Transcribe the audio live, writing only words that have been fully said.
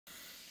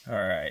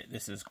Alright,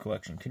 this is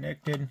Collection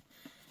Connected.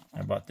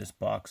 I bought this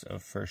box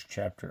of First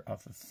Chapter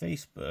off of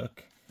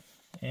Facebook,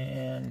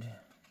 and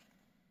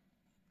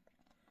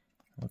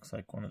looks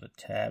like one of the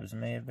tabs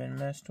may have been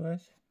messed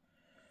with.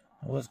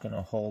 I was going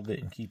to hold it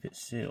and keep it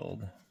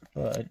sealed,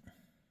 but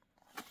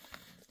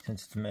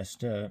since it's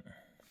messed up,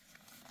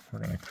 we're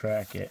going to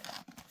crack it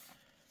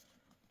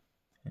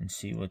and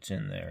see what's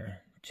in there.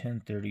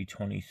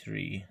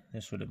 10/30/23.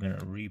 This would have been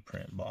a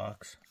reprint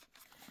box.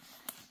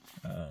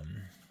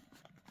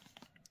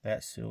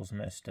 That seal's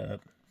messed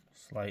up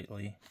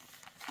slightly.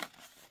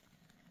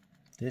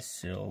 This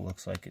seal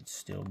looks like it's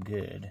still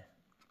good.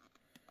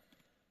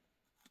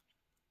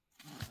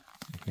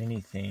 If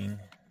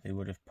anything, they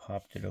would have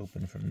popped it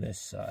open from this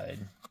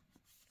side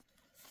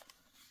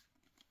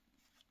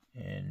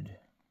and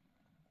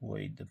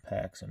weighed the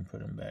packs and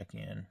put them back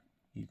in.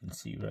 You can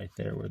see right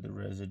there where the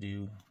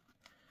residue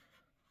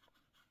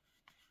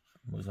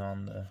was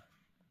on the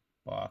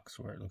box,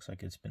 where it looks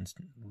like it's been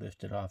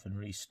lifted off and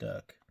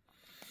restuck.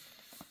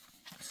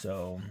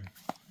 So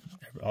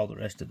all the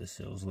rest of the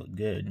seals look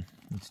good.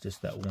 It's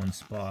just that one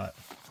spot.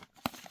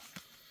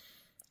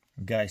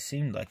 The guy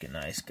seemed like a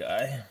nice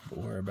guy, but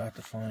we're about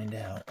to find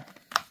out.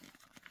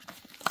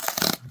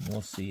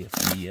 We'll see if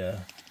the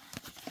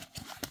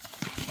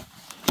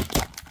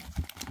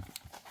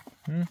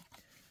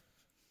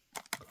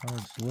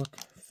cards look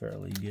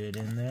fairly good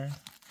in there.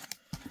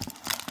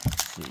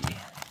 Let's see.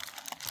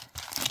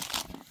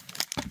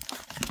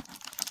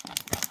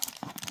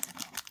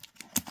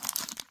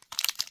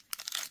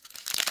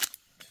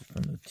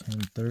 From the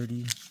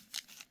 10/30.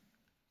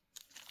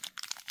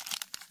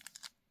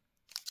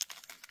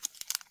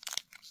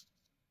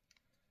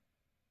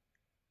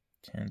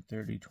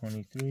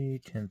 (10/30/23),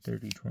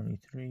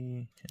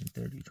 10/30/23,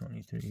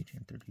 10/30/23,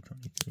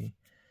 10/30/23,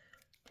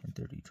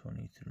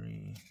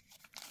 10/30/23.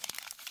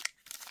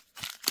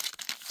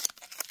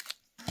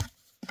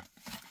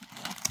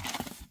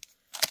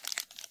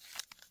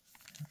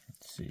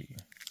 Let's see.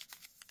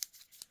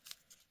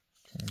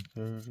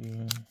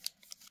 10/30.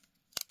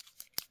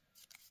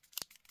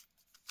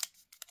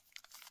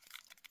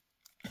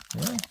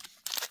 Well,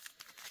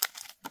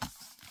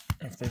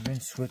 if they've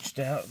been switched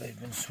out, they've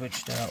been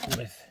switched out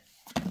with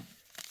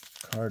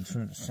cards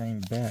from the same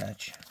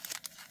batch.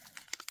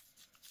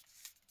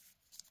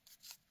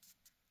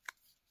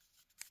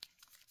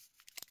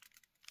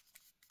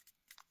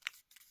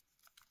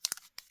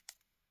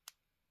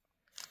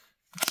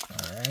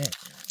 Alright,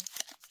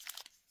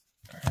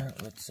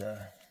 let's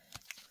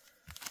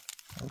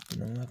open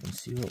them up and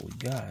see what we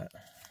got.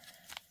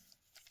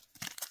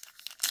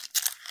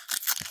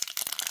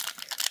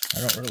 I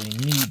don't really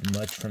need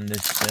much from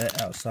this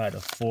set outside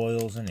of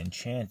foils and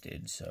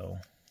enchanted, so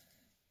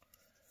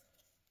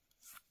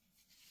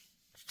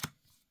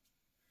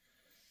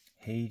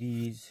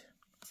Hades,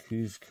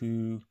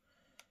 Kuzku,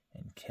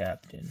 and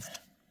Captain.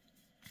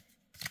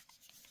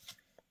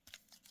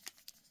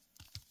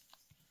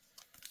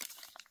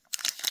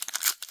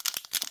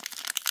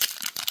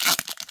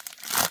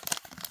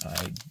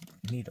 I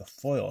need a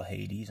foil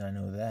Hades, I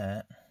know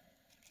that.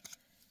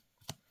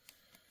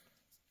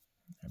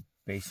 I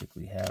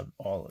basically have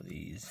all of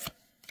these.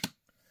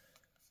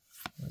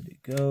 Where'd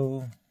it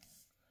go?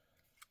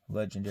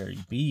 Legendary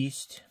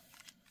Beast.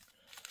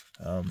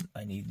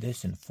 I need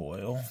this in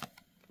foil.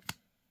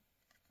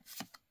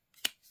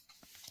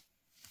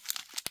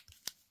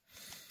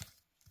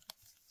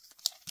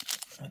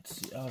 Let's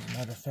see. Oh, as a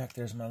matter of fact,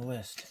 there's my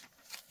list.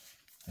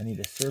 I need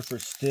a Surfer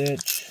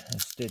Stitch, a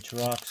Stitch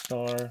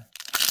Rockstar.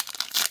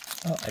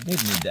 Oh, I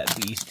did need that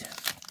Beast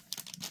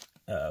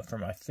for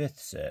my 5th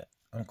set.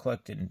 I'm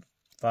collecting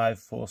 5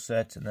 full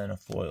sets and then a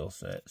foil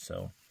set,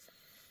 so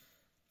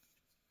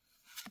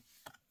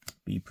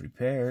be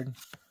prepared.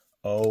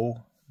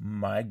 Oh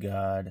my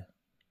God.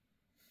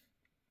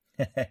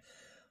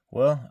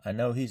 Well, I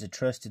know he's a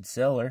trusted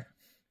seller.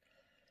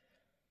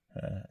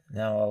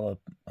 Now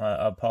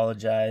I'll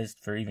apologize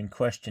for even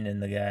questioning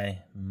the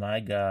guy. My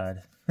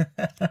God.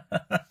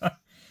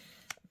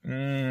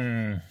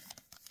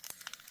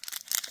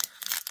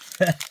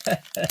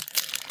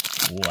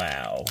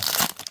 Wow.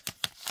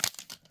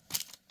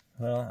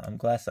 Well,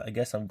 I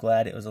guess I'm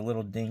glad it was a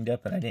little dinged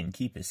up and I didn't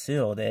keep it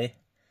sealed, eh?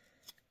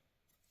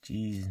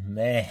 Jeez,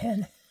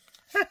 man.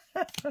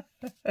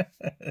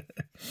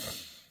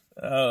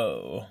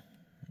 Oh,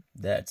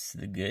 that's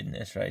the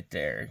goodness right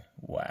there.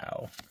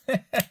 Wow.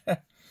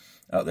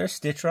 Oh, there's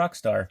Stitch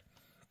Rockstar.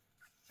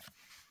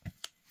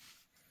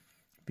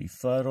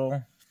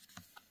 Befuddle.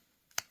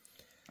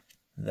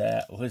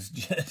 That was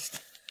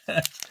just...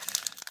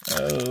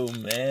 Oh,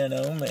 man,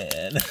 oh,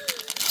 man.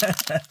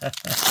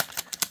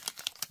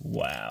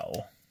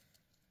 Wow.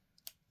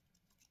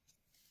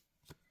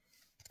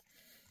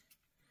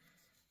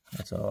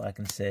 That's all I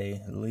can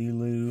say.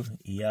 Lilu,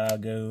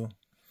 Iago.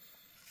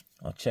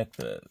 I'll check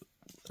the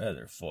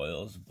other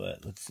foils,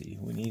 but let's see.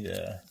 We need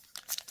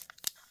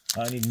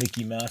I need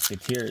Mickey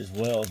Mouseketeer as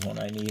well as one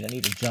I need. I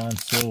need a John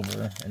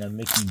Silver and a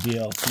Mickey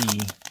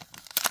BLT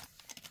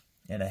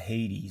and a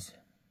Hades.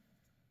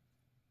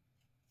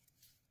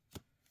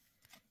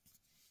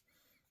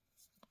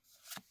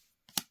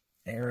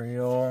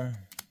 Ariel,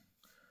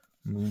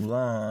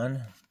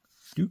 Mulan,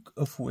 Duke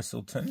of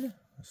Whistleton.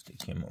 Let's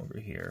stick him over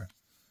here.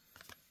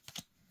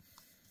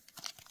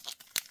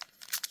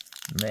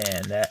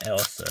 Man, that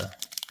Elsa,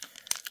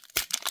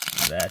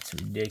 that's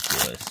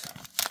ridiculous.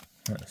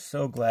 I'm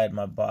so glad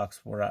my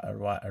box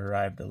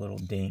arrived a little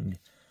dinged.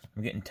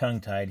 I'm getting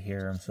tongue-tied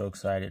here. I'm so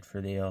excited for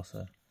the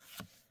Elsa.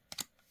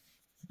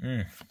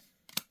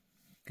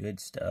 Good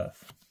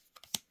stuff.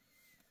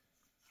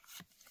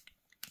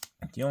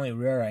 The only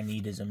rare I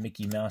need is a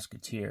Mickey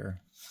Mouseketeer.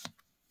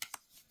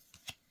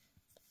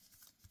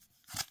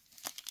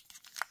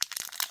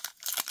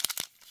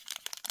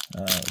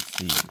 Let's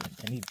see.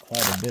 I need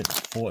quite a bit of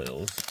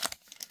foils.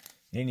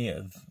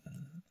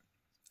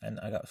 And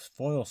I got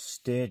foil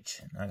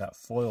Stitch, and I got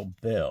foil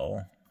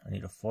Belle. I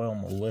need a foil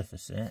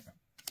Maleficent.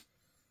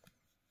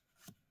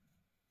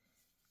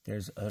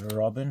 There's a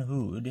Robin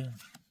Hood.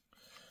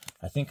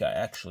 I think I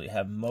actually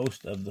have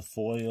most of the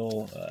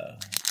foil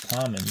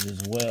commons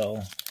as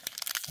well.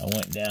 I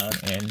went down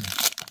and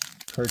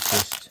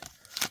purchased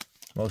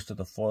most of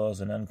the foils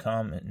and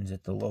uncommons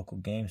at the local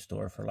game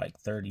store for like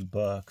 30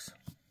 bucks.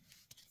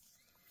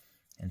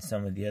 And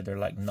some of the other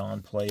like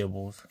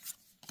non-playables.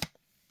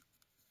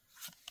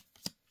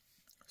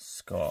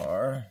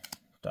 Scar,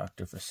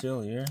 Dr.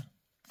 Facilier.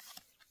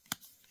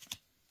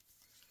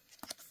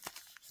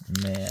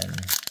 Man,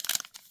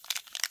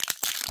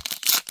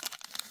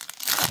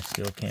 I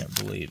still can't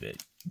believe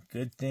it.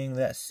 Good thing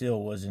that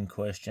seal was in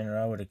question, or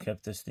I would have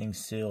kept this thing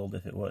sealed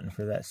if it wasn't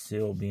for that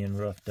seal being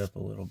roughed up a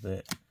little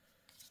bit.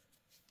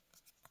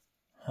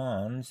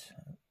 Hans.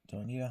 Do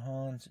I need a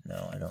Hans?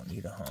 No, I don't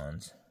need a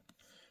Hans.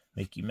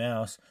 Mickey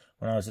Mouse.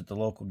 When I was at the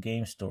local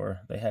game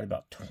store, they had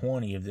about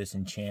 20 of this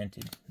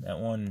enchanted. That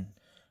one,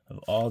 of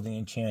all the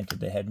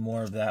enchanted, they had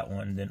more of that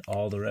one than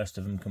all the rest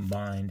of them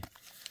combined.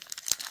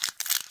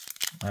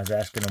 I was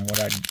asking him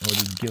what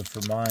he'd give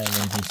for mine,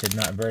 and he said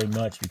not very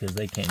much because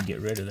they can't get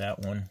rid of that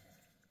one.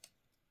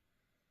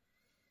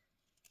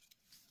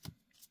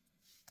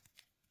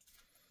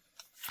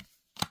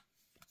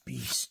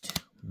 Beast.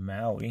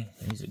 Maui.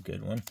 He's a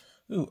good one.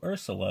 Ooh,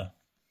 Ursula.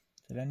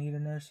 Did I need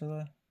an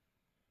Ursula?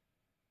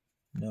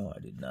 No, I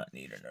did not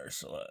need an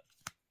Ursula.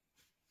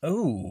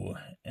 Oh,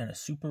 and a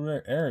super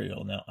rare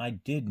Ariel. Now, I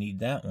did need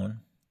that one.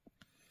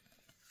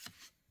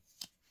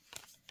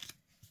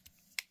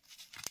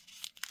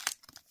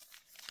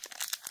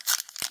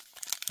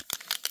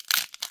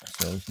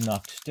 So,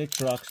 knocked Stitch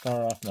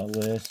Rockstar off my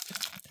list.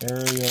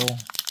 Ariel.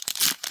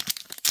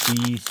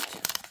 Beast.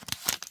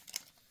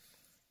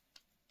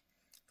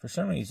 For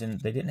some reason,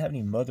 they didn't have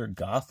any Mother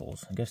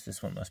Gothels. I guess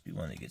this one must be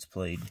one that gets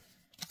played.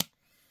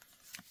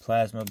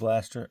 Plasma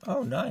Blaster.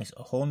 Oh, nice.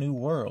 A Whole New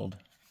World.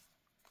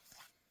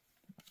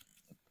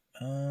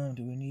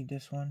 Do we need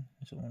this one?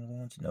 Is it one of the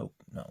ones? Nope,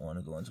 not one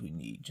of the ones we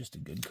need. Just a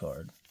good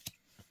card.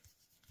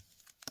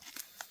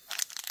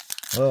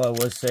 Well, I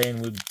was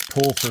saying we'd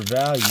pull for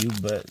value,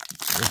 but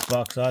this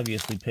box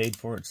obviously paid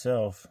for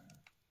itself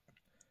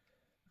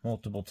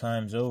multiple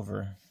times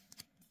over.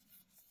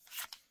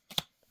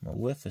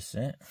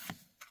 Maleficent.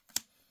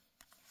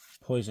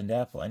 Poisoned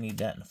Apple. I need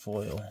that in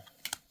foil.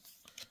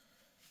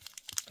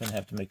 Gonna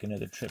have to make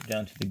another trip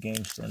down to the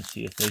game store and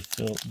see if they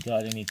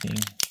got anything.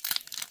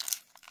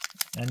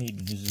 I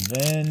need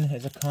Sven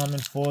as a common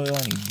foil.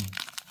 I need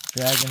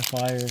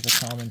Dragonfire as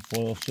a common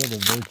foil. Shield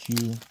of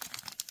Virtue.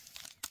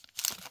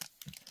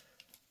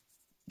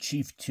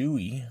 Chief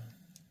Tui.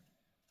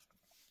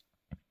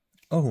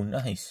 Oh,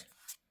 nice.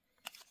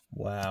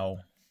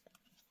 Wow.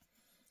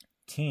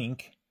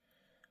 Tink.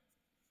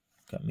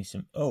 Got me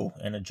some... Oh,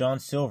 and a John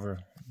Silver.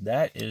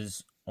 That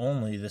is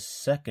only the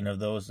second of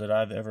those that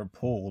I've ever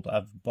pulled.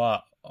 I've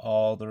bought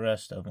all the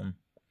rest of them.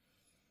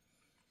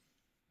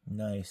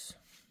 Nice.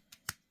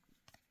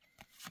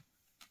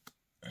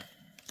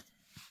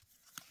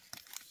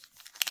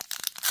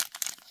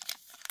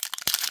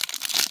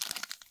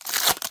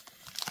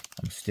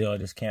 I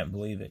just can't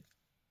believe it.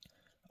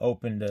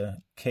 Opened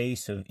a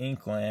case of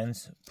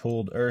Inklands,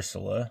 pulled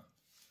Ursula.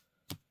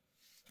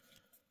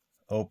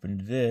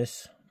 Opened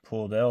this,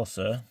 pulled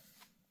Elsa.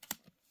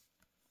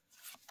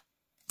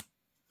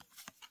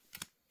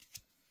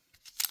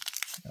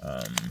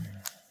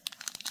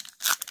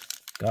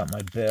 Got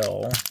my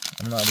Belle.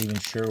 I'm not even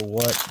sure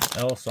what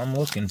else I'm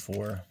looking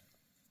for.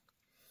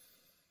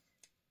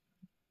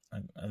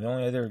 The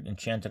only other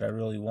enchanted I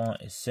really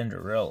want is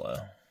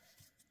Cinderella.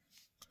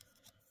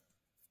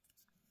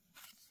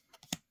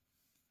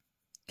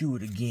 Do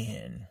it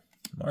again.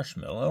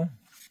 Marshmallow.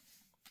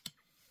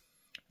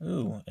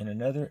 Ooh, and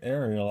another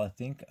Ariel. I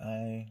think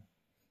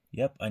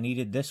Yep, I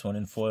needed this one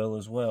in foil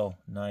as well.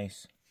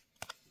 Nice.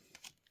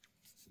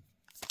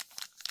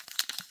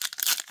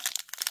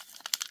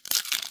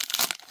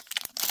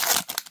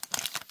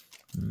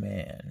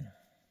 Man.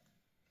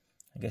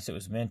 I guess it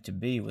was meant to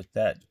be with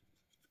that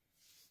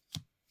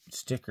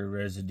sticker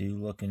residue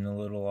looking a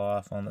little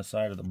off on the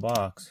side of the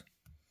box.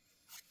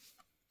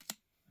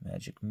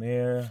 Magic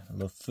Mirror,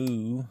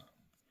 LeFou,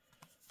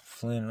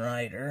 Flynn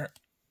Rider,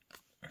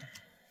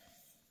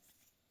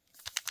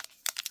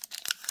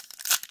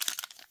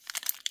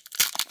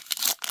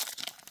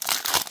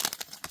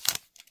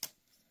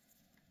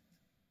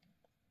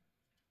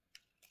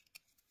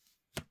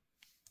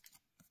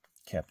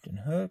 Captain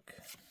Hook.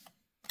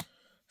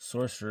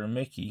 Sorcerer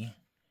Mickey.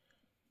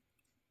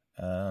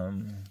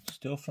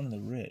 Still from the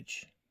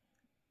Rich.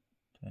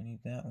 Do I need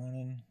that one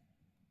in?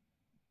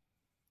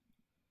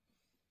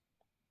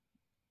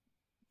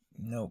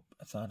 Nope.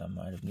 I thought I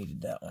might have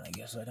needed that one. I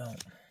guess I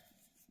don't.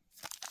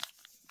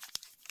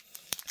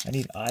 I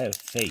need Eye of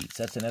Fates.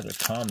 That's another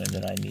common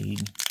that I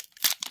need.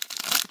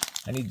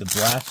 I need the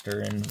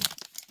Blaster in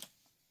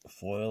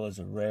foil as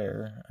a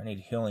rare. I need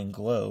Healing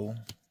Glow.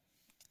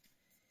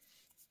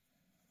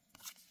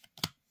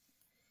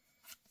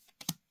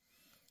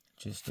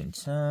 Just in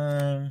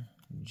Time.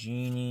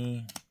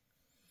 Genie.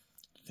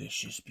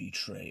 Vicious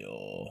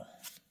Betrayal.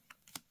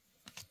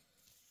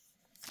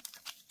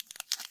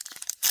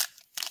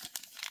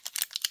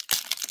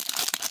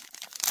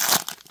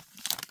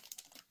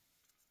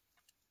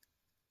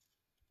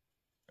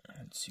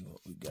 Let's see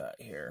what we got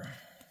here.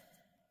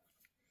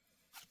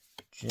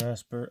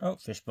 Jasper. Oh,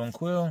 Fishbone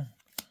Quill.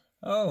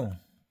 Oh.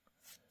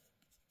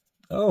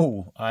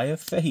 Oh, Eye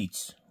of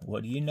Fates.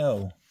 What do you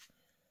know?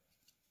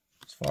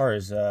 As far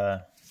as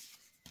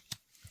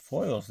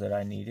foils that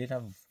I needed,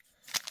 I've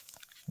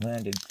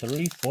landed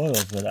 3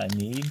 foils that I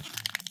need.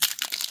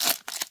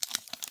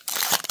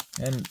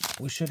 And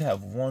we should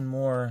have one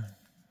more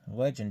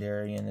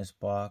legendary in this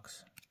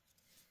box,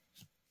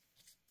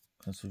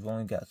 since we've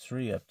only got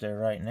 3 up there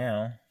right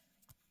now.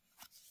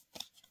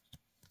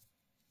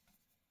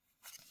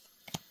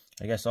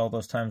 I guess all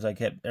those times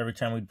every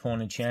time we'd pull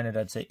an enchanted,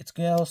 I'd say, it's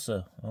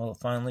Galsa. Well, it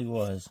finally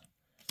was.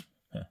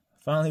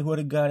 Finally would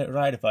have got it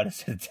right if I'd have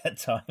said it that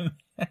time.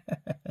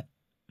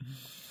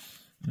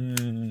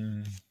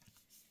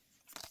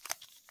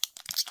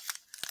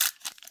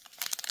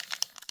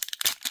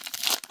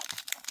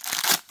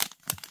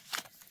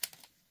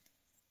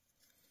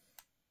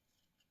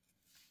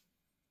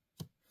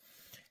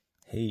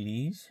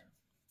 Hades.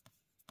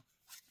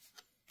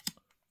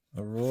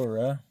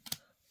 Aurora.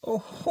 Oh,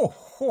 ho,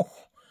 ho.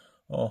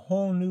 A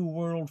whole new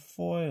world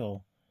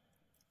foil.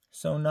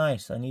 So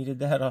nice. I needed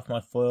that off my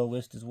foil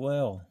list as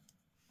well.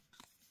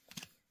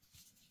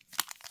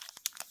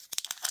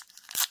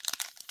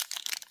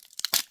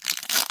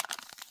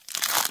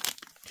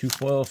 Two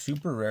foil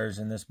super rares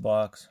in this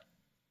box.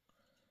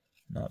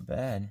 Not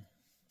bad.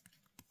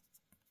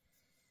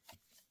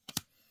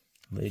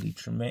 Lady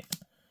Tremaine.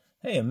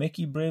 Hey, a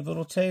Mickey Brave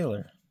Little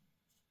Tailor.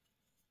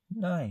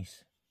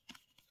 Nice.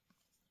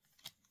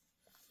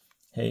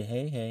 Hey,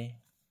 hey, hey.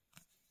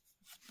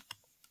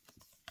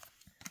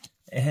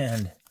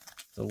 And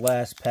the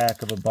last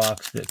pack of a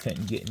box that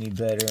couldn't get any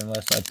better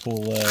unless I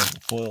pull a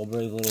foil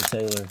Brave Little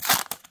Tailor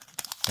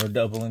or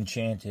double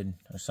enchanted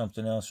or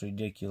something else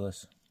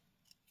ridiculous.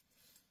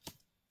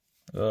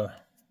 Ugh.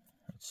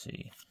 Let's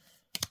see.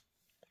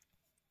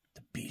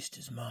 The beast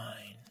is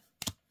mine.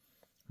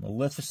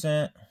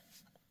 Maleficent,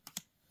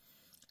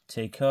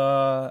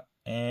 Taka,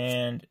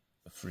 and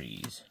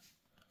Freeze.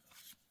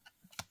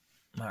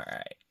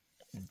 Alright.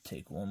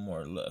 Take one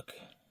more look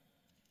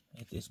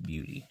at this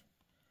beauty.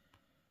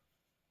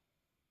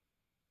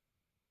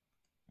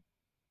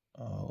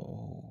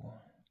 Oh,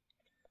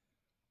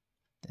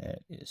 that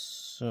is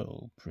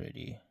so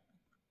pretty.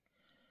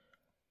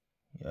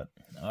 Yep.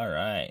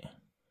 Alright.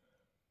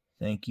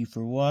 Thank you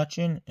for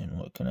watching, and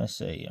what can I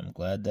say? I'm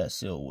glad that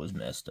seal was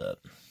messed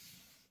up.